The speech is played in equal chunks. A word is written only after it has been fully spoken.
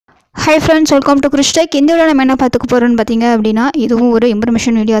Hi friends, welcome to Krish Tech. இந்த video நம்ம என்ன பார்த்துக்க போகிறோம்னு பார்த்தீங்க அப்படின்னா இதுவும் ஒரு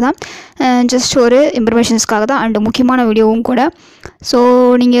இன்ஃபர்மேஷன் வீடியோ தான். ஜஸ்ட் ஒரு இன்ஃபர்மேஷன்ஸ்க்காக தான் அண்ட் முக்கியமான வீடியோவும் கூட. ஸோ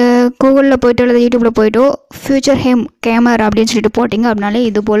நீங்கள் கூகுளில் போய்ட்டு அல்லது யூடியூப்பில் போய்ட்டோ ஃபியூச்சர் ஹேம் கேமரா அப்படின்னு சொல்லிட்டு போட்டிங்க அப்படின்னாலே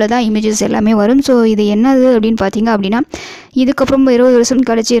இது போல் தான் இமேஜஸ் எல்லாமே வரும். ஸோ இது என்னது அப்படின்னு பார்த்தீங்க அப்படின்னா இதுக்கப்புறம் 20 வருஷம்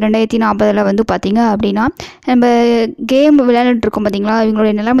கழிச்சு 2040 வந்து பார்த்தீங்க அப்படின்னா நம்ம கேம் விளையாண்டுருக்கோம் பார்த்தீங்களா,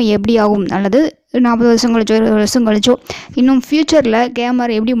 இவங்களுடைய நிலைமை எப்படி ஆகும் அல்லது 40 வருஷம் கழிச்சோ 20 வருஷம் கழிச்சோ இன்னும் ஃப்யூச்சரில்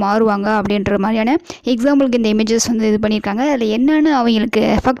கேமர் எப்படி மாறுவாங்க அப்படின்ற மாதிரியான எக்ஸாம்பிளுக்கு இந்த இமேஜஸ் வந்து இது பண்ணியிருக்காங்க. அதில் என்னென்னு அவங்களுக்கு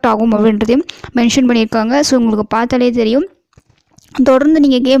எஃபெக்ட் ஆகும் அப்படின்றதையும் மென்ஷன் பண்ணியிருக்காங்க. ஸோ உங்களுக்கு பார்த்தாலே தெரியும். தொடர்ந்து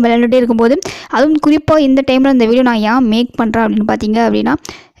நீங்கள் கேம் விளையாண்டுட்டே இருக்கும்போது அதுவும் குறிப்பாக இந்த டைமில் இந்த வீடியோ நான் ஏன் மேக் பண்ணுறேன் அப்படின்னு பார்த்தீங்க அப்படின்னா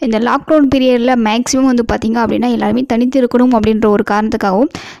இந்த லாக்டவுன் பீரியடில் மேக்ஸிமம் வந்து பார்த்திங்க அப்படின்னா எல்லாருமே தனித்து இருக்கணும் அப்படின்ற ஒரு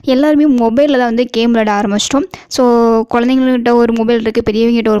காரணத்துக்காகவும் எல்லாருமே மொபைலில் தான் வந்து கேம் விளையாட ஆரம்பிச்சிட்டோம். ஸோ குழந்தைங்கள்கிட்ட ஒரு மொபைல் இருக்குது,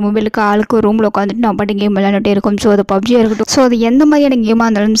 பெரியவங்ககிட்ட ஒரு மொபைல் இருக்குது, ஆளுக்கு ஒரு ரூமில் உட்காந்துட்டு நான் பாட்டு கேம் விளையாண்டுட்டே இருக்கும். ஸோ அது பப்ஜியாக இருக்கட்டும், ஸோ அது எந்த மாதிரியான கேமாக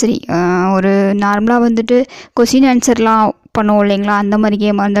இருந்தாலும் சரி, ஒரு நார்மலாக வந்துட்டு கொஸ்டின் ஆன்சர்லாம் பண்ணுவோம் இல்லைங்களா, அந்த மாதிரி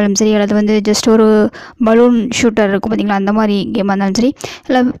கேமாக இருந்தாலும் சரி, அல்லது வந்து ஜஸ்ட் ஒரு பலூன் ஷூட்டர் இருக்கும் பார்த்திங்களா, அந்த மாதிரி கேமாக இருந்தாலும் சரி,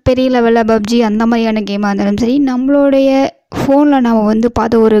 இல்லை பெரிய லெவலில் பப்ஜி அந்த மாதிரியான கேமாக இருந்தாலும் சரி, நம்மளுடைய ஃபோனில் நம்ம வந்து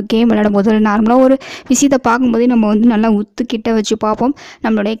பார்த்து ஒரு கேம் விளையாடும் போது நார்மலாக ஒரு விஷயத்தை பார்க்கும்போதே நம்ம வந்து நல்லா உத்துக்கிட்ட வச்சு பார்ப்போம்.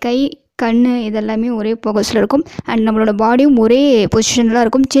 நம்மளுடைய கை கண் இதெல்லாமே ஒரே ஃபோக்கஸில் இருக்கும் அண்ட் நம்மளோட பாடியும் ஒரே பொசிஷனில்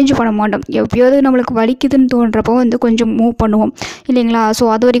இருக்கும், சேஞ்ச் பண்ண மாட்டோம். எப்போயாவது நம்மளுக்கு வலிக்குதுன்னு தோன்றப்போ வந்து கொஞ்சம் மூவ் பண்ணுவோம் இல்லைங்களா. ஸோ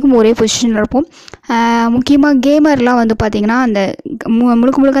அது வரைக்கும் ஒரே பொசிஷனில் இருப்போம். முக்கியமாக கேமர்லாம் வந்து பார்த்திங்கன்னா அந்த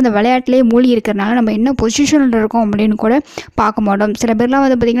முழுக்க அந்த விளையாட்டிலே மூழ்கி இருக்கிறனால நம்ம என்ன பொசிஷனில் இருக்கோம் அப்படின்னு கூட பார்க்க மாட்டோம். சில பேர்லாம்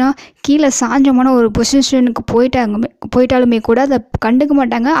வந்து பார்த்திங்கன்னா கீழே சாஞ்சமான ஒரு பொசிஷனுக்கு போயிட்டாலுமே கூட அதை கண்டுக்க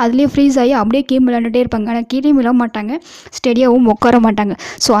மாட்டாங்க, அதுலேயே ஃப்ரீஸ் ஆகி அப்படியே கேம் விளையாண்டுட்டே இருப்பாங்க. ஆனால் கீழே விழ மாட்டாங்க, ஸ்டெடியாகவும் உட்கார மாட்டாங்க.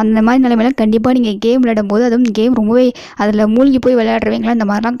 ஸோ அந்த மாதிரி நிலைமையில கண்டிப்பாக நீங்கள் கேம் விளையாடும் போது அதுவும் கேம் ரொம்பவே அதில் மூழ்கி போய் விளையாடுறவங்களா இந்த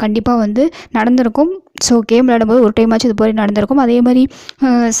மாதிரிலாம் கண்டிப்பாக வந்து நடந்திருக்கும். ஸோ கேம் விளையாடும்போது ஒரு டைமாச்சும் இது போய் நடந்திருக்கும். அதே மாதிரி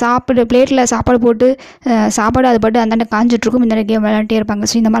பிளேட்டில் சாப்பாடு போட்டு சாப்பாடு அது பாட்டு அந்தாண்ட காஞ்சிட்ருக்கும், இந்த கேம் விளையாண்டே இருப்பாங்க.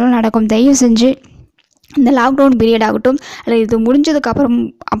 ஸோ இந்த மாதிரிலாம் நடக்கும். தயவு செஞ்சு இந்த லாக்டவுன் பீரியட் ஆகட்டும் அல்லது இது முடிஞ்சதுக்கு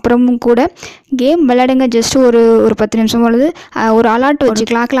அப்புறமும் கூட கேம் விளையாடுங்க. ஜஸ்ட் ஒரு 10 நிமிஷம் அல்லது ஒரு அலார்ட் வச்சு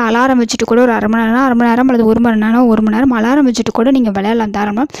கிளாக்கில் அலாரம் வச்சுட்டு கூட ஒரு அரை மணி நேரம் அல்லது 1 மணி நேரம் அலாரம் வச்சுட்டு கூட நீங்கள் விளையாடலாம்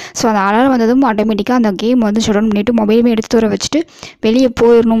தாராளமாக. ஸோ அந்த அலாரம் வந்ததும் ஆட்டோமேட்டிக்காக அந்த கேம் வந்து ஷட் டவுன் பண்ணிவிட்டு மொபைலுமே எடுத்து வர வச்சுட்டு வெளியே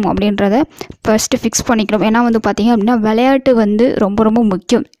போயிடணும் அப்படின்றத ஃபஸ்ட்டு ஃபிக்ஸ் பண்ணிக்கணும். ஏன்னா வந்து பார்த்திங்க அப்படின்னா விளையாட்டு வந்து ரொம்ப ரொம்ப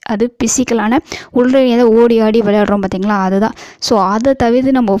முக்கியம். அது ஃபிசிக்கலான உள்ரீதியாக ஓடி ஆடி விளையாடுறோம் பார்த்திங்களா, அதுதான். ஸோ அதை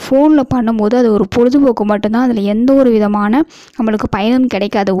தவிர்த்து நம்ம ஃபோனில் பண்ணும்போது அது ஒரு பொழுதுபோக்கு மட்டும்தான், அதில் எந்த ஒரு விதமான நம்மளுக்கு பயனும்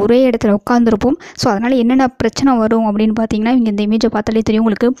கிடைக்காது, ஒரே இடத்துல உட்காந்துருப்போம். ஸோ அதனால் என்னென்ன பிரச்சனை வரும் அப்படின்னு பார்த்தீங்கன்னா இங்கே இந்த இமேஜை பார்த்தாலே தெரியும்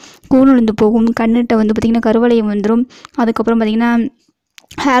உங்களுக்கு. கூன் விழுந்து போகும், கண்ணிட்ட வந்து பார்த்திங்கன்னா கருவளையம் வந்துடும், அதுக்கப்புறம் பார்த்திங்கன்னா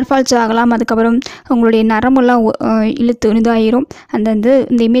ஹேர் ஃபால்ஸ் ஆகலாம், அதுக்கப்புறம் உங்களுடைய நரம்பெல்லாம் இழுத்து இதாகிரும்.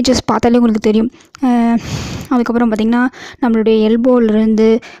 இந்த இமேஜஸ் பார்த்தாலே உங்களுக்கு தெரியும். அதுக்கப்புறம் பார்த்திங்கன்னா நம்மளுடைய எல்போவிலேருந்து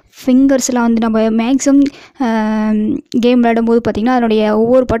ஃபிங்கர்ஸ்லாம் வந்து நம்ம மேக்ஸிமம் கேம் விளையாடும்போது பார்த்திங்கன்னா அதனுடைய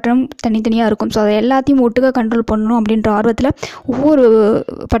ஒவ்வொரு பட்டனும் தனித்தனியாக இருக்கும். ஸோ அதை எல்லாத்தையும் ஒட்டுக்காக கண்ட்ரோல் பண்ணணும் அப்படின்ற ஆர்வத்தில் ஒவ்வொரு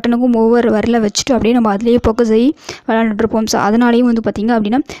பட்டனுக்கும் ஒவ்வொரு விரலை வச்சுட்டு அப்படியே நம்ம அதிலேயே ஃபோக்கஸ் ஆகி விளையாண்டுருப்போம். ஸோ அதனாலேயும் வந்து பார்த்திங்க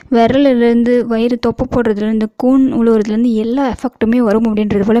அப்படின்னா விரலிலேருந்து வயிறு தொப்பை போடுறதுலேருந்து கூன் உழுவுறதுலேருந்து எல்லா எஃபெக்ட்டுமே வரும்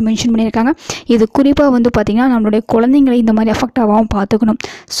அப்படின்றது போல் மென்ஷன் பண்ணியிருக்காங்க. இது குறிப்பாக வந்து பார்த்திங்கன்னா நம்மளுடைய குழந்தைங்களை இந்த மாதிரி எஃபெக்ட் ஆகாமல் பார்த்துக்கணும்.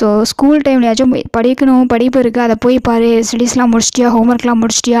 ஸோ ஸ்கூல் டைம்லையாச்சும் படிப்பு இருக்குது, அதை போய் பாரு, ஸ்டடீஸ்லாம் முடிச்சிட்டியா, ஹோம்ஒர்க்லாம்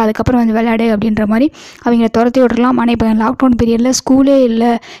முடிச்சிட்டியா, அதுக்கப்புறம் வந்து விளையாடு அப்படின்ற மாதிரி அவங்கள துரத்தி விட்றலாம். ஆனால் இப்போ லாக்டவுன் பீரியடில் ஸ்கூலே இல்லை,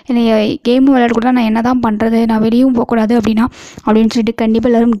 என்னை கேமும் விளையாடக்கூடாது, நான் என்ன தான் பண்ணுறது, நான் வெளியும் போகக்கூடாது அப்படின்னு சொல்லிட்டு கண்டிப்பாக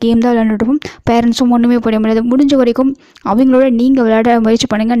எல்லோரும் கேம் தான் விளையாண்டுருப்போம். பேரண்ட்ஸும் ஒன்றுமே போட முடியாது. முடிஞ்ச வரைக்கும் அவங்களோட நீங்கள் விளையாட முயற்சி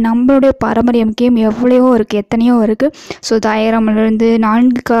பண்ணுங்கள். நம்மளுடைய பாரம்பரியம் கேம் எவ்வளவோ இருக்குது, எத்தனையோ இருக்குது. ஸோ தாயரம்லேருந்து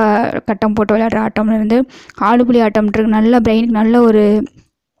 4 கட்டம் போட்டு விளையாடுற ஆட்டம்லேருந்து ஆடுபுலி ஆட்டம் இருக்குது. நல்ல பிரெயினுக்கு நல்ல ஒரு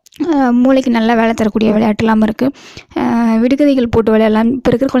மூளைக்கு நல்லா வேலை தரக்கூடிய விளையாட்டுலாம் இருக்குது. விடுகதைகள் போட்டு விளையாடலாம். இப்போ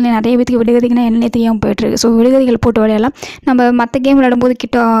இருக்கிற குழந்தைங்க நிறைய பேருக்கு விடுகதைக்குன்னா என்ன தெரியாமல் போய்ட்டுருக்கு. ஸோ விடுகதைகள் போட்டு விளையாடலாம். நம்ம மற்ற கேம் விளையாடும்போது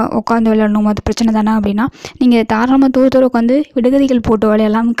கிட்ட உட்காந்து விளையாடணும், அது பிரச்சனை தானே அப்படின்னா நீங்கள் தாராளமாக தூர உட்காந்து விடுகதைகள் போட்டு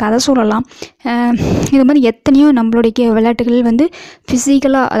விளையாடலாம், கதை சொல்லலாம். இது மாதிரி எத்தனையோ நம்மளுடைய விளையாட்டுகள் வந்து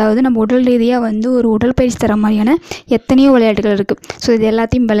ஃபிசிக்கலாக, அதாவது நம்ம உடல் ரீதியாக வந்து ஒரு உடற்பயிற்சி தர மாதிரியான எத்தனையோ விளையாட்டுகள் இருக்குது. ஸோ இது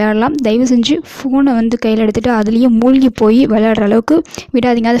எல்லாத்தையும் விளையாடலாம். தயவு செஞ்சு ஃபோனை வந்து கையில் எடுத்துகிட்டு அதுலேயும் மூழ்கி போய் விளையாடுற அளவுக்கு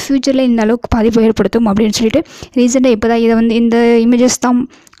விடாதீங்க. அது ஃப்யூச்சரில் இந்த அளவுக்கு பாதிப்பு ஏற்படுத்தும் அப்படின்னு சொல்லிட்டு ரீசெண்டாக இப்போ தான் இதை வந்து இந்த இமேஜஸ் தான்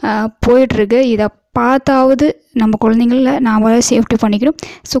போயிட்டுருக்கு. இதை பார்த்தாவது நம்ம குழந்தைங்கள நாம் சேஃப்டி பண்ணிக்கணும்.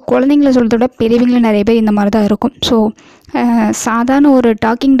 ஸோ குழந்தைங்கள சொல்கிறத விட பெரியவங்களும் நிறைய பேர் இந்த மாதிரி தான் இருக்கும். ஸோ சாதாரண ஒரு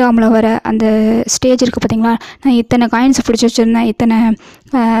டாக்கிங் டாமில் வர அந்த ஸ்டேஜ் இருக்குது பார்த்திங்களா, நான் இத்தனை காயின்ஸ் பிடிச்சி வச்சுருந்தேன், இத்தனை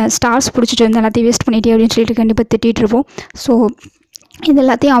ஸ்டார்ஸ் பிடிச்சிட்டு இருந்தேன், எல்லாத்தையும் வேஸ்ட் பண்ணிட்டே அப்படின்னு சொல்லிட்டு கண்டிப்பாக திட்டிகிட்டு இருப்போம். ஸோ இது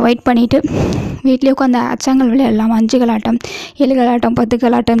எல்லாத்தையும் அவாய்ட் பண்ணிவிட்டு வீட்லேயே உட்காந்து ஆச்சாங்கல் விளையாடலாம். 5 கலாட்டம், 7 கலாட்டம், 10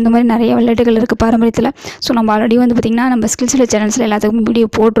 கலாட்டம், இந்த மாதிரி நிறைய விளையாட்டுகள் இருக்குது பாரம்பரியத்தில். ஸோ நம்ம ஆல்ரெடி வந்து பார்த்திங்கன்னா நம்ம ஸ்கில்ஸ் வில்லேஜ் சேனல்ஸில் எல்லாத்துக்கும் வீடியோ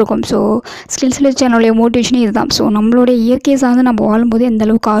போட்டிருக்கோம். ஸோ ஸ்கில்ஸ் வில்லேஜ் சேனலுடைய மோட்டிவேஷனே இதுதான். ஸோ நம்மளுடைய இயற்கையை சார்ந்து நம்ம வாழும்போது எந்த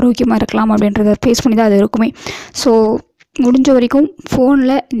அளவுக்கு ஆரோக்கியமாக இருக்கலாம் அப்படின்றத ஃபேஸ் பண்ணி தான் அது இருக்குமே. ஸோ முடிஞ்ச வரைக்கும்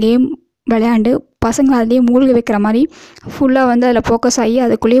ஃபோனில் கேம் விளையாண்டு பசங்களை அதிலே மூழ்க வைக்கிற மாதிரி ஃபுல்லாக வந்து அதில் ஃபோக்கஸ் ஆகி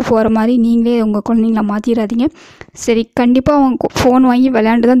அதுக்குள்ளேயே போகிற மாதிரி நீங்களே உங்கள் குழந்தைங்கள மாற்றிடாதீங்க. சரி, கண்டிப்பாக அவன் ஃபோன் வாங்கி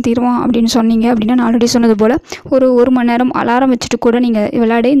விளையாண்டு தான் தீருவான் அப்படின்னு சொன்னீங்க அப்படின்னா, நான் ஆல்ரெடி சொன்னது போல் ஒரு மணி நேரம் அலாரம் வச்சுட்டு கூட நீங்கள்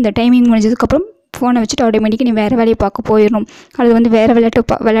விளையாடு. இந்த டைமிங் முடிஞ்சதுக்கப்புறம் ஃபோனை வச்சுட்டு ஆட்டோமேட்டிக்காக நீ வேறு வேலையை பார்க்க போயிடணும், அது வந்து வேறு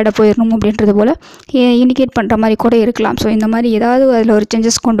விளையாட போயிடணும் அப்படின்றது போல் இண்டிகேட் பண்ணுற மாதிரி கூட இருக்கலாம். ஸோ இந்த மாதிரி ஏதாவது அதில் ஒரு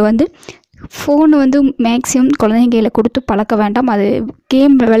சேஞ்சஸ் கொண்டு வந்து ஃபோனு வந்து மேக்ஸிமம் குழந்தைங்க கையில் கொடுத்து பழக்க வேண்டாம். அது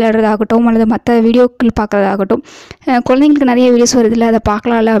கேம் விளையாடுறதாகட்டும் அல்லது மற்ற வீடியோக்கள் பார்க்குறதாகட்டும். குழந்தைங்களுக்கு நிறைய வீடியோஸ் வருதில்ல, அதை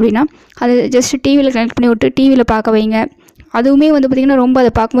பார்க்கலாம்ல அப்படின்னா அது ஜஸ்ட் டிவியில் கனெக்ட் பண்ணி விட்டு டிவியில் பார்க்க வைங்க. அதுவுமே வந்து பார்த்திங்கன்னா ரொம்ப அதை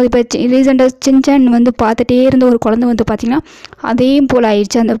பார்க்கும்போது இப்போ ரீசெண்டாக சின்சான் வந்து பார்த்துட்டே இருந்த ஒரு குழந்தை வந்து பார்த்திங்கன்னா அதே போல்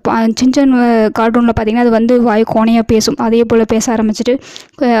ஆயிடுச்சு. அந்த சின்சான் கார்ட்டூனில் பார்த்திங்கன்னா அது வந்து வாய் கோணையாக பேசும், அதே போல் பேச ஆரம்பிச்சிட்டு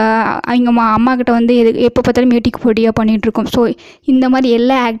அவங்க அம்மா கிட்ட வந்து எப்போ பார்த்தாலும் மீட்டிக்கு போட்டியாக பண்ணிகிட்ருக்கோம். ஸோ இந்த மாதிரி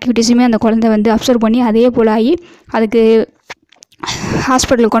எல்லா ஆக்டிவிட்டீஸுமே அந்த குழந்தை வந்து அப்சர்வ் பண்ணி அதே போல் ஆகி அதுக்கு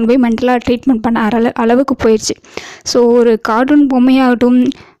ஹாஸ்பிட்டலுக்கு கொண்டு போய் மென்டலாக ட்ரீட்மெண்ட் பண்ண அளவுக்கு போயிடுச்சு. ஸோ ஒரு கார்ட்டூன் பொம்மையாகட்டும்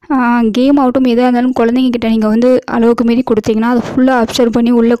கேம் ஆகட்டும் எதாக இருந்தாலும் குழந்தைங்கக்கிட்ட நீங்கள் வந்து அளவுக்கு மீறி கொடுத்தீங்கன்னா அது ஃபுல்லாக அப்சர்வ்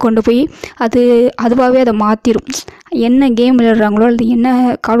பண்ணி உள்ளே கொண்டு போய் அதுவாகவே அதை மாற்றிடும். என்ன கேம் விளையாடுறாங்களோ அல்லது என்ன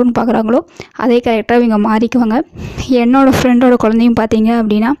கார்ட்டூன் பார்க்குறாங்களோ அதே கரெக்டாக இவங்க மாறிக்குவாங்க. என்னோடய ஃப்ரெண்டோட குழந்தையும் பார்த்தீங்க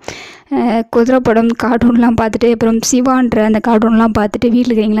அப்படின்னா குதிரை படம் கார்ட்டூன்லாம் பார்த்துட்டு அப்புறம் சிவான்ற அந்த கார்ட்டூன்லாம் பார்த்துட்டு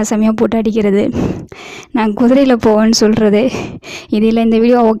வீட்டில் இருக்கிறீங்களா செமையாக போட்டு அடிக்கிறது, நான் குதிரையில் போவேன்னு சொல்கிறது, இதில் இந்த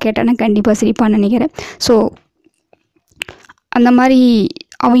வீடியோ அவள் கேட்டானா கண்டிப்பாக சிரிப்பான்னு நினைக்கிறேன். ஸோ அந்த மாதிரி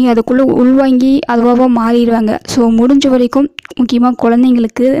அவங்க அதுக்குள்ளே உள்வாங்கி அதுவாக மாறிடுவாங்க. ஸோ முடிஞ்ச வரைக்கும் முக்கியமாக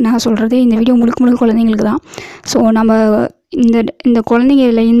குழந்தைங்களுக்கு நான் சொல்கிறது, இந்த வீடியோ முழுக்க குழந்தைங்களுக்கு தான். ஸோ நம்ம இந்த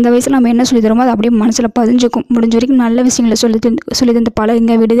குழந்தைங்கள இந்த வயசில் நம்ம என்ன சொல்லி தரோமோ அது அப்படியே மனசில் பதிஞ்சுக்கும். முடிஞ்ச வரைக்கும் நல்ல விஷயங்களை சொல்லி தந்து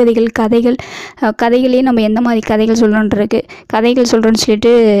பழகுங்க. விடுகதைகள், கதைகளே நம்ம எந்த மாதிரி கதைகள் சொல்லணுன்றிருக்கு, கதைகள் சொல்கிறோன்னு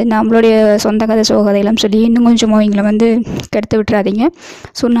சொல்லிட்டு நம்மளுடைய சொந்த கதை சோகதையெல்லாம் சொல்லி இன்னும் கொஞ்சம் அவங்கள வந்து கெடுத்து விட்டுறாதீங்க.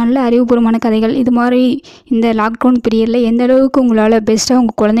 ஸோ நல்ல அறிவுபூர்வமான கதைகள் இது மாதிரி இந்த லாக்டவுன் பீரியடில் எந்த அளவுக்கு உங்களால் பெஸ்ட்டாக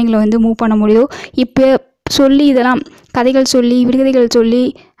உங்கள் குழந்தைங்கள வந்து மூவ் பண்ண முடியுதோ இப்போ சொல்லி இதெல்லாம் கதைகள் சொல்லி விடுகதைகள் சொல்லி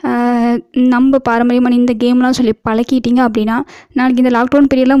நம்ம பாரம்பரியமான இந்த கேம்லாம் சொல்லி பழக்கிட்டீங்க அப்படின்னா நாளைக்கு இந்த லாக்டவுன்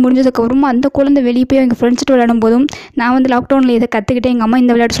பீரியட்லாம் முடிஞ்சதுக்கப்புறமா அந்த குழந்தை வெளியே போய் எங்கள் ஃப்ரெண்ட்ஸ்கிட்ட விளையாடும் போதும் நான் வந்து லாக்டவுனில் இதை கற்றுக்கிட்டேன், எங்கள் அம்மா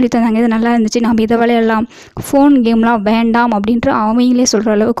இந்த விளையாட்டு சொல்லி தந்தாங்க, இது நல்லா இருந்துச்சு, நம்ம இதை விளையாடலாம், ஃபோன் கேம்லாம் வேண்டாம் அப்படின்ற அவங்களே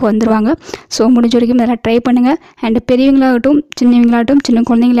சொல்கிற அளவுக்கு வந்துடுவாங்க. ஸோ முடிஞ்ச வரைக்கும் இதெல்லாம் ட்ரை பண்ணுங்கள். அண்டு பெரியவங்களாகட்டும் சின்னவங்களாகட்டும் சின்ன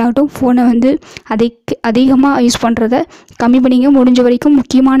குழந்தைங்களாகட்டும் ஃபோனை வந்து அதிகமாக யூஸ் பண்ணுறத கம்மி பண்ணிங்க. முடிஞ்ச வரைக்கும்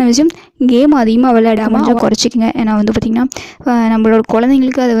முக்கியமான விஷயம் கேம் அதிகமாக விளையாடாமல் கொஞ்சம் குறைச்சிக்கங்க. ஏன்னா வந்து பார்த்திங்கன்னா நம்மளோட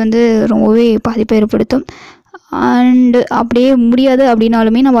குழந்தைங்களுக்கு அது வந்து ரொம்பவே பாதிப்பை ஏற்படுத்தும். அண்டு அப்படியே முடியாது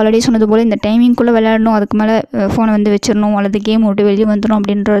அப்படின்னாலுமே நம்ம ஆல்ரெடி சொன்னது போல் இந்த டைமிங்குள்ளே விளையாடணும், அதுக்கு மேலே ஃபோனை வந்து வச்சிடணும் அல்லது கேம் விட்டு வெளியே வந்துடும்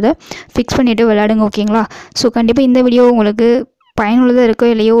அப்படின்றத ஃபிக்ஸ் பண்ணிவிட்டு விளையாடுங்க. ஓகேங்களா? ஸோ கண்டிப்பாக இந்த வீடியோ உங்களுக்கு பயனுள்ளதாக இருக்கோ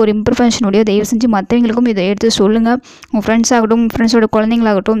இல்லையோ ஒரு இன்ஃபர்மேஷன் வீடியோ தயவு செஞ்சு மற்றவங்களுக்கும் இதை எடுத்து சொல்லுங்கள். உங்கள் ஃப்ரெண்ட்ஸ் ஆகட்டும் ஃப்ரெண்ட்ஸோட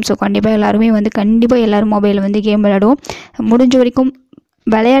குழந்தைங்களாகட்டும். ஸோ கண்டிப்பாக எல்லோரும் மொபைலில் வந்து கேம் விளையாடுவோம். முடிஞ்ச வரைக்கும்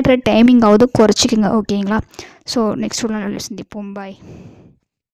விளையாடுற டைமிங்காவது குறைச்சிக்கோங்க. ஓகேங்களா? ஸோ நெக்ஸ்ட் ஒரு நாள் சந்திப்போம். பாய்.